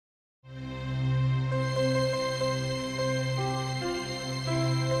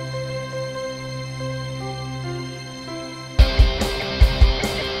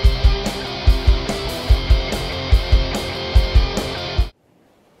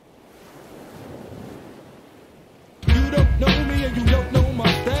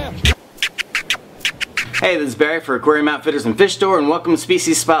Hey, this is Barry for Aquarium Outfitters and Fish Store, and welcome to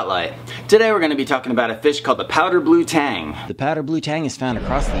Species Spotlight. Today we're going to be talking about a fish called the Powder Blue Tang. The Powder Blue Tang is found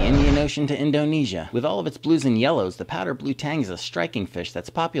across the Indian Ocean to Indonesia. With all of its blues and yellows, the Powder Blue Tang is a striking fish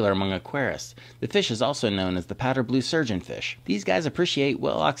that's popular among aquarists. The fish is also known as the Powder Blue Surgeonfish. These guys appreciate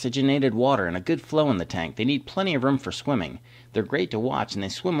well-oxygenated water and a good flow in the tank. They need plenty of room for swimming. They're great to watch, and they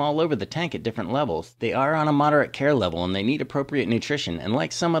swim all over the tank at different levels. They are on a moderate care level, and they need appropriate nutrition, and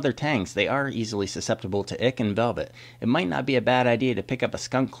like some other tangs, they are easily susceptible to ick and velvet. It might not be a bad idea to pick up a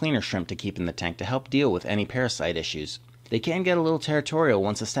skunk cleaner shrimp to keep in the tank to help deal with any parasite issues. They can get a little territorial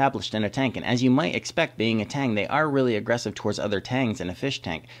once established in a tank, and as you might expect being a tang, they are really aggressive towards other tangs in a fish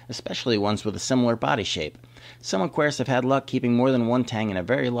tank, especially ones with a similar body shape. Some aquarists have had luck keeping more than one tang in a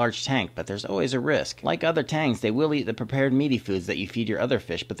very large tank, but there's always a risk. Like other tangs, they will eat the prepared meaty foods that you feed your other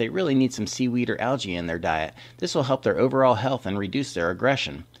fish, but they really need some seaweed or algae in their diet. This will help their overall health and reduce their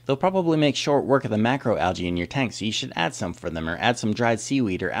aggression. They'll probably make short work of the macroalgae in your tank, so you should add some for them or add some dried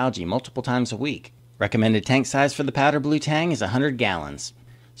seaweed or algae multiple times a week. Recommended tank size for the Powder Blue Tang is 100 gallons.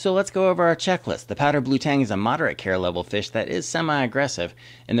 So let's go over our checklist. The Powder Blue Tang is a moderate care level fish that is semi-aggressive,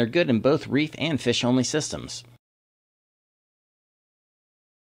 and they're good in both reef and fish-only systems.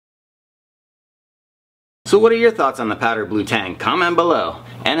 So what are your thoughts on the Powder Blue Tang? Comment below.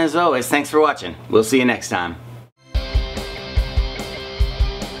 And as always, thanks for watching. We'll see you next time.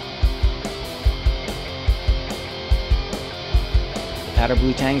 Powder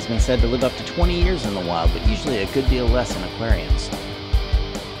Blue Tang has been said to live up to 20 years in the wild, but usually a good deal less in aquariums.